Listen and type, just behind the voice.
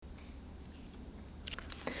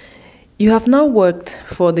You have now worked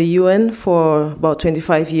for the UN for about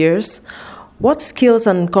 25 years. What skills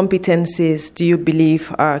and competencies do you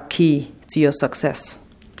believe are key to your success?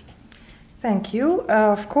 Thank you.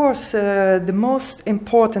 Of course, the most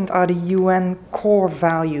important are the UN core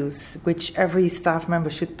values, which every staff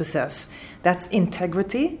member should possess. That's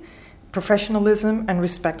integrity, professionalism, and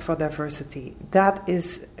respect for diversity. That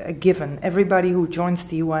is a given. Everybody who joins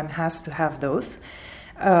the UN has to have those.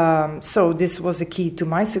 So this was a key to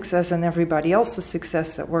my success and everybody else's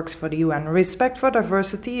success that works for the UN. Respect for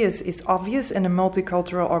diversity is obvious in a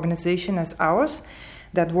multicultural organization as ours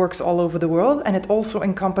that works all over the world, and it also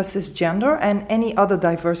encompasses gender and any other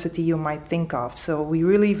diversity you might think of. So we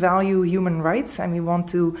really value human rights and we want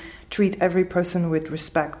to treat every person with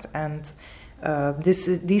respect, and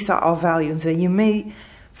these are our values. And you may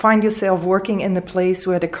find yourself working in a place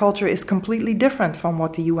where the culture is completely different from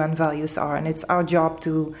what the UN values are, and it's our job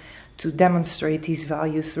to demonstrate these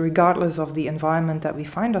values regardless of the environment that we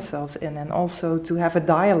find ourselves in, and also to have a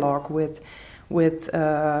dialogue with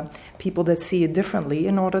people that see it differently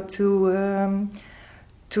in order to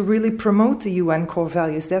really promote the UN core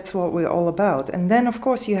values. That's what we're all about. And then, of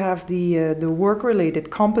course, you have the work-related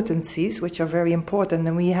competencies, which are very important.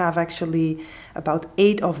 And we have actually about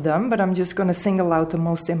 8 of them, but I'm just going to single out the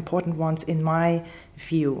most important ones in my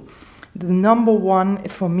view. The number one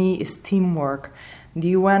for me is teamwork.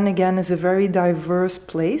 The UN, again, is a very diverse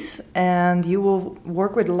place, and you will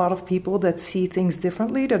work with a lot of people that see things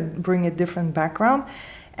differently, that bring a different background.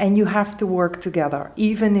 And you have to work together.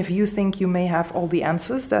 Even if you think you may have all the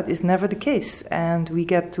answers, that is never the case. And we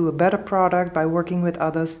get to a better product by working with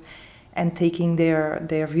others and taking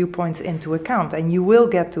their viewpoints into account. And you will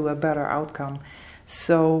get to a better outcome.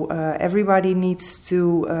 So everybody needs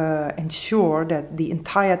to ensure that the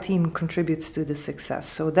entire team contributes to the success.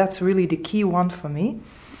 So that's really the key one for me.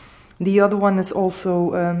 The other one is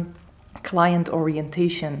also client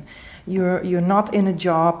orientation. You're not in a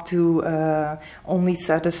job to only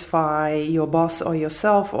satisfy your boss or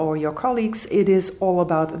yourself or your colleagues. It is all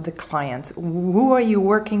about the client. Who are you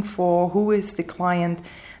working for? Who is the client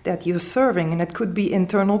that you're serving? And it could be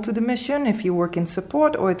internal to the mission if you work in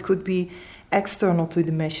support, or it could be external to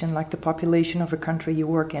the mission, like the population of a country you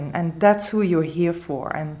work in. And that's who you're here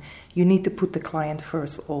for. And you need to put the client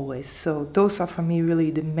first always. So those are for me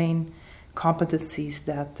really the main competencies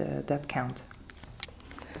that count.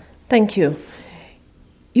 Thank you.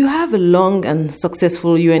 You have a long and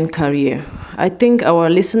successful UN career. I think our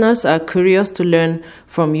listeners are curious to learn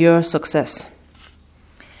from your success.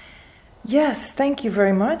 Yes, thank you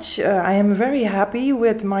very much. I am very happy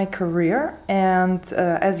with my career. And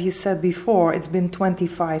as you said before, it's been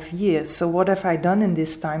 25 years. So what have I done in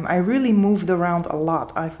this time? I really moved around a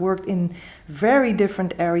lot. I've worked in very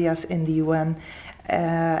different areas in the UN,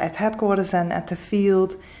 at headquarters and at the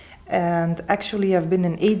field. And actually, I've been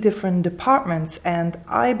in 8 different departments, and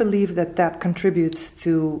I believe that contributes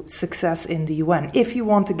to success in the UN. If you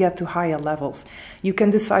want to get to higher levels, you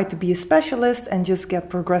can decide to be a specialist and just get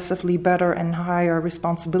progressively better and higher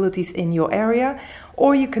responsibilities in your area,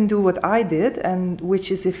 or you can do what I did, and which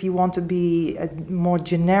is if you want to be a more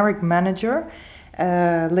generic manager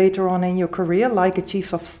later on in your career, like a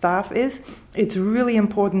chief of staff is, it's really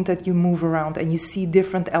important that you move around and you see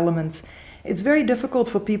different elements. It's very difficult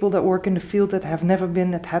for people that work in the field that have never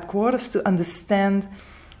been at headquarters to understand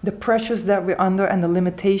the pressures that we're under and the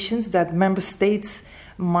limitations that member states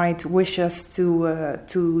might wish us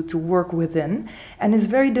to work within. And it's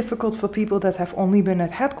very difficult for people that have only been at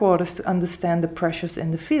headquarters to understand the pressures in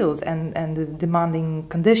the field and the demanding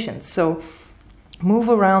conditions. So move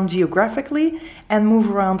around geographically and move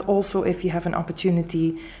around also if you have an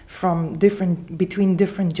opportunity between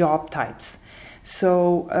different job types.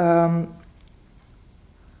 So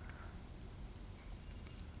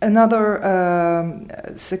another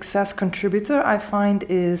success contributor I find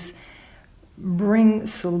is bring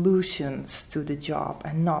solutions to the job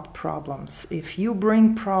and not problems. If you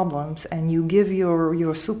bring problems and you give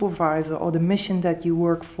your supervisor or the mission that you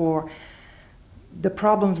work for the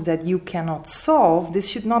problems that you cannot solve, this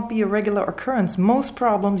should not be a regular occurrence. Most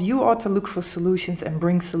problems, you ought to look for solutions and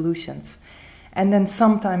bring solutions. And then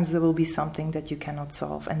sometimes there will be something that you cannot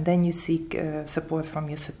solve, and then you seek support from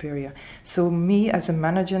your superior. So me as a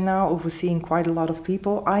manager now, overseeing quite a lot of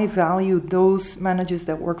people, I value those managers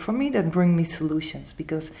that work for me that bring me solutions,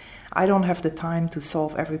 because I don't have the time to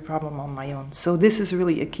solve every problem on my own. So this is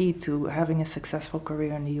really a key to having a successful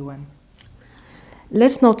career in the UN.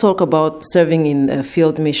 Let's now talk about serving in a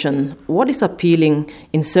field mission. What is appealing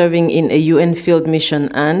in serving in a UN field mission,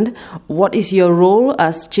 and what is your role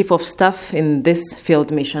as Chief of Staff in this field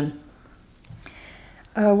mission?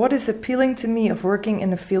 What is appealing to me of working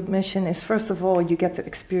in a field mission is, first of all, you get to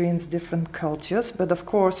experience different cultures, but of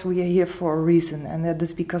course we are here for a reason, and that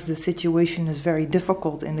is because the situation is very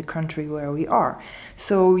difficult in the country where we are.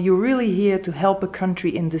 So you're really here to help a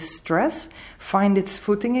country in distress find its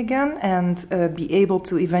footing again and be able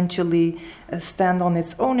to eventually stand on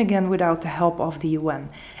its own again without the help of the UN.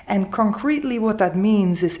 And concretely what that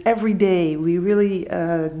means is every day we really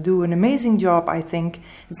do an amazing job, I think.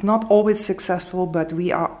 It's not always successful, but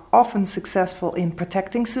we are often successful in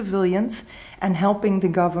protecting civilians and helping the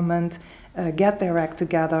government get their act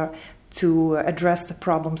together to address the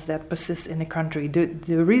problems that persist in the country.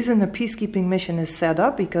 The reason a peacekeeping mission is set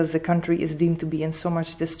up, because the country is deemed to be in so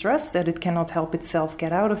much distress that it cannot help itself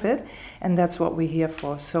get out of it, and that's what we're here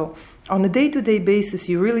for. So on a day-to-day basis,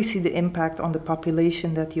 you really see the impact on the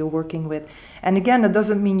population that you're working with. And again, it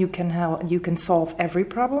doesn't mean you can solve every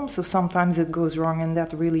problem, so sometimes it goes wrong, and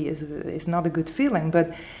that really is not a good feeling.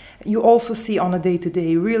 But you also see on a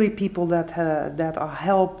day-to-day really people that are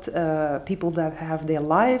helped, people that have their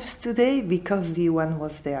lives today because the UN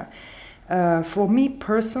was there. For me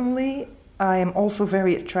personally, I am also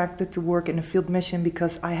very attracted to work in a field mission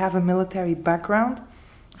because I have a military background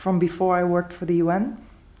from before I worked for the UN.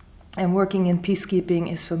 And working in peacekeeping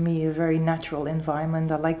is for me a very natural environment.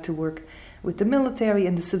 I like to work with the military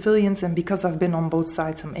and the civilians, and because I've been on both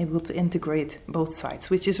sides, I'm able to integrate both sides,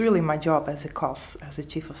 which is really my job as a COS, as a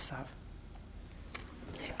Chief of Staff.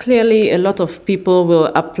 Clearly, a lot of people will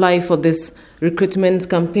apply for this recruitment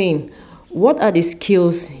campaign. What are the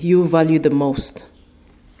skills you value the most?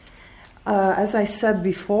 As I said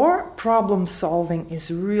before, problem solving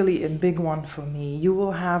is really a big one for me. You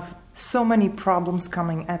will have so many problems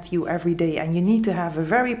coming at you every day, and you need to have a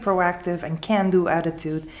very proactive and can-do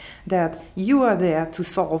attitude that you are there to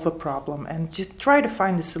solve a problem and just try to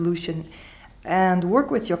find a solution and work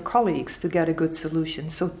with your colleagues to get a good solution.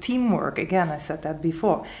 So teamwork, again, I said that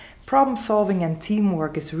before. Problem solving and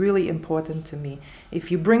teamwork is really important to me. If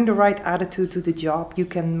you bring the right attitude to the job, you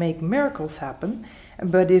can make miracles happen.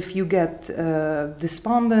 But if you get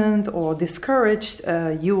despondent or discouraged,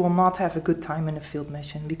 you will not have a good time in a field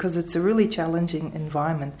mission because it's a really challenging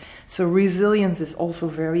environment. So resilience is also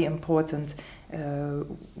very important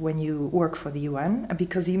when you work for the UN,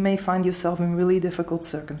 because you may find yourself in really difficult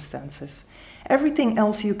circumstances. Everything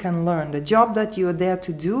else you can learn. The job that you're there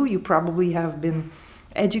to do, you probably have been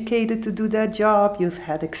educated to do that job, you've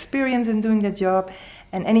had experience in doing that job,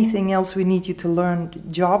 and anything else we need you to learn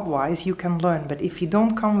job-wise, you can learn. But if you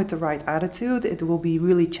don't come with the right attitude, it will be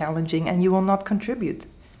really challenging and you will not contribute.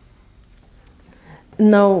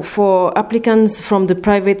 Now, for applicants from the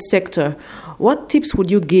private sector, what tips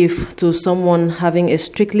would you give to someone having a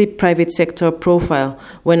strictly private sector profile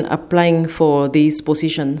when applying for these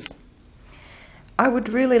positions? I would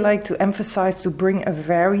really like to emphasize to bring a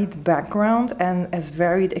varied background and as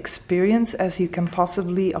varied experience as you can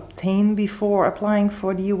possibly obtain before applying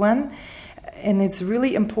for the UN. And it's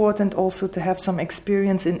really important also to have some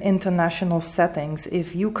experience in international settings.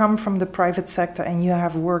 If you come from the private sector and you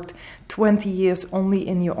have worked 20 years only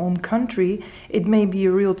in your own country, it may be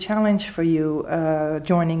a real challenge for you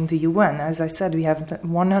joining the UN. As I said, we have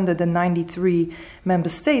 193 member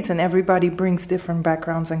states and everybody brings different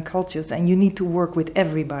backgrounds and cultures, and you need to work with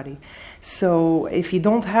everybody. So if you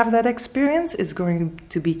don't have that experience, it's going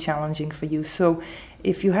to be challenging for you. So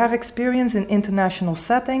if you have experience in international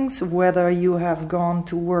settings, whether you have gone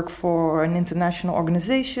to work for an international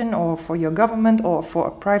organization or for your government or for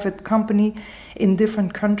a private company in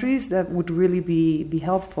different countries, that would really be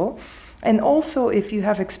helpful. And also, if you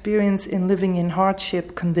have experience in living in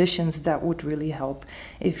hardship conditions, that would really help.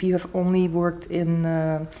 If you have only worked in,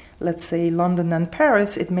 let's say, London and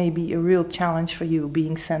Paris, it may be a real challenge for you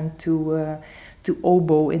being sent to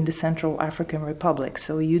Obo in the Central African Republic.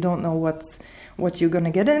 So you don't know what you're going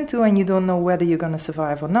to get into, and you don't know whether you're going to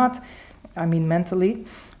survive or not, I mean mentally.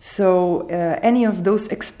 So any of those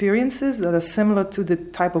experiences that are similar to the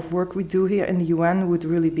type of work we do here in the UN would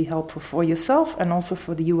really be helpful for yourself and also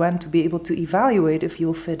for the UN to be able to evaluate if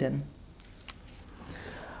you'll fit in.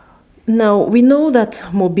 Now, we know that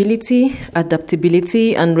mobility,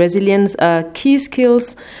 adaptability, and resilience are key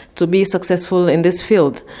skills to be successful in this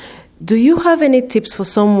field. Do you have any tips for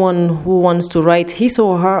someone who wants to write his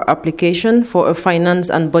or her application for a finance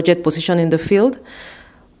and budget position in the field?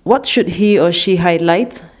 What should he or she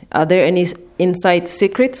highlight? Are there any inside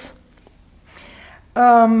secrets?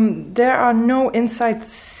 There are no inside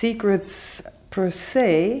secrets per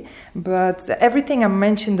se, but everything I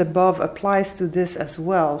mentioned above applies to this as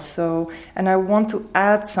well. So, and I want to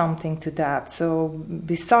add something to that. So,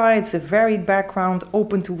 besides a varied background,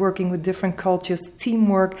 open to working with different cultures,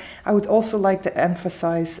 teamwork, I would also like to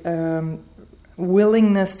emphasize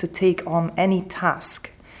willingness to take on any task.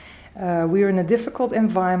 We're in a difficult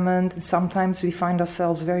environment, and sometimes we find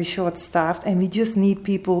ourselves very short-staffed, and we just need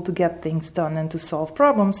people to get things done and to solve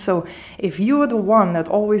problems. So if you're the one that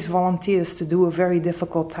always volunteers to do a very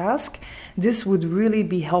difficult task, this would really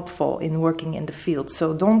be helpful in working in the field.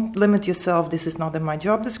 So don't limit yourself, this is not in my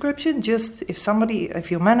job description. Just if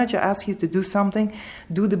your manager asks you to do something,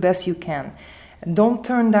 do the best you can. Don't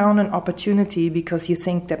turn down an opportunity because you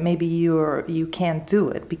think that maybe you can't do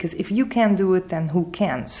it. Because if you can't do it, then who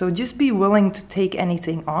can? So just be willing to take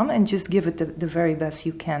anything on and just give it the very best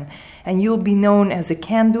you can. And you'll be known as a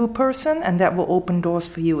can-do person, and that will open doors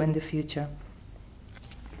for you in the future.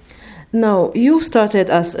 Now, you started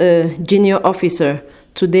as a junior officer.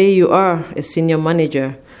 Today you are a senior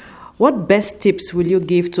manager. What best tips will you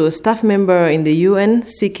give to a staff member in the UN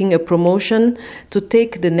seeking a promotion to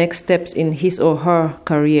take the next steps in his or her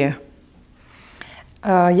career?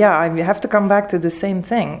 I have to come back to the same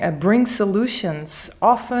thing. Bring solutions.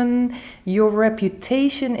 Often your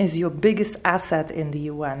reputation is your biggest asset in the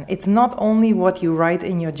UN. It's not only what you write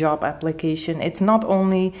in your job application. It's not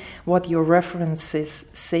only what your references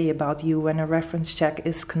say about you when a reference check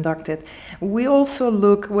is conducted. We also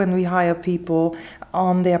look, when we hire people,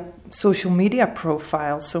 on their social media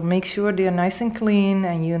profiles. So make sure they're nice and clean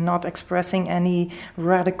and you're not expressing any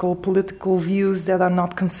radical political views that are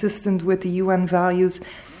not consistent with the UN values.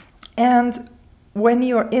 And when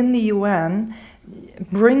you're in the UN,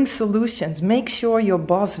 bring solutions. Make sure your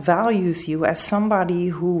boss values you as somebody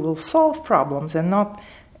who will solve problems and not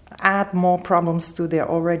add more problems to their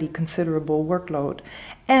already considerable workload,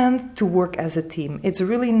 and to work as a team. It's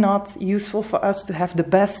really not useful for us to have the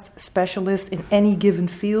best specialist in any given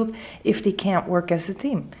field if they can't work as a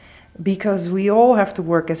team, because we all have to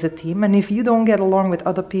work as a team, and if you don't get along with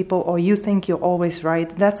other people or you think you're always right,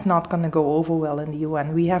 that's not going to go over well in the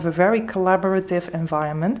UN. We have a very collaborative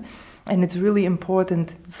environment, and it's really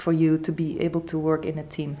important for you to be able to work in a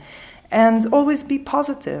team. And always be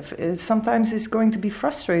positive. Sometimes it's going to be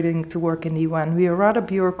frustrating to work in the UN. We are rather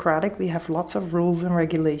bureaucratic. We have lots of rules and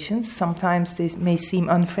regulations. Sometimes they may seem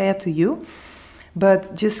unfair to you.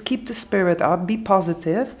 But just keep the spirit up, be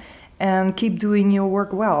positive, and keep doing your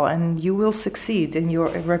work well. And you will succeed, and your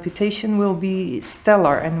reputation will be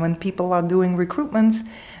stellar. And when people are doing recruitments,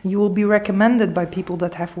 you will be recommended by people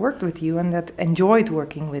that have worked with you and that enjoyed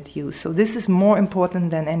working with you. So this is more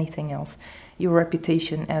important than anything else. Your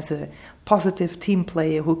reputation as a positive team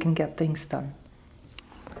player who can get things done.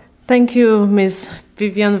 Thank you, Ms.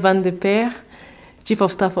 Viviane van de Peer, Chief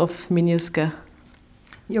of Staff of MINUSCA.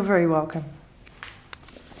 You're very welcome.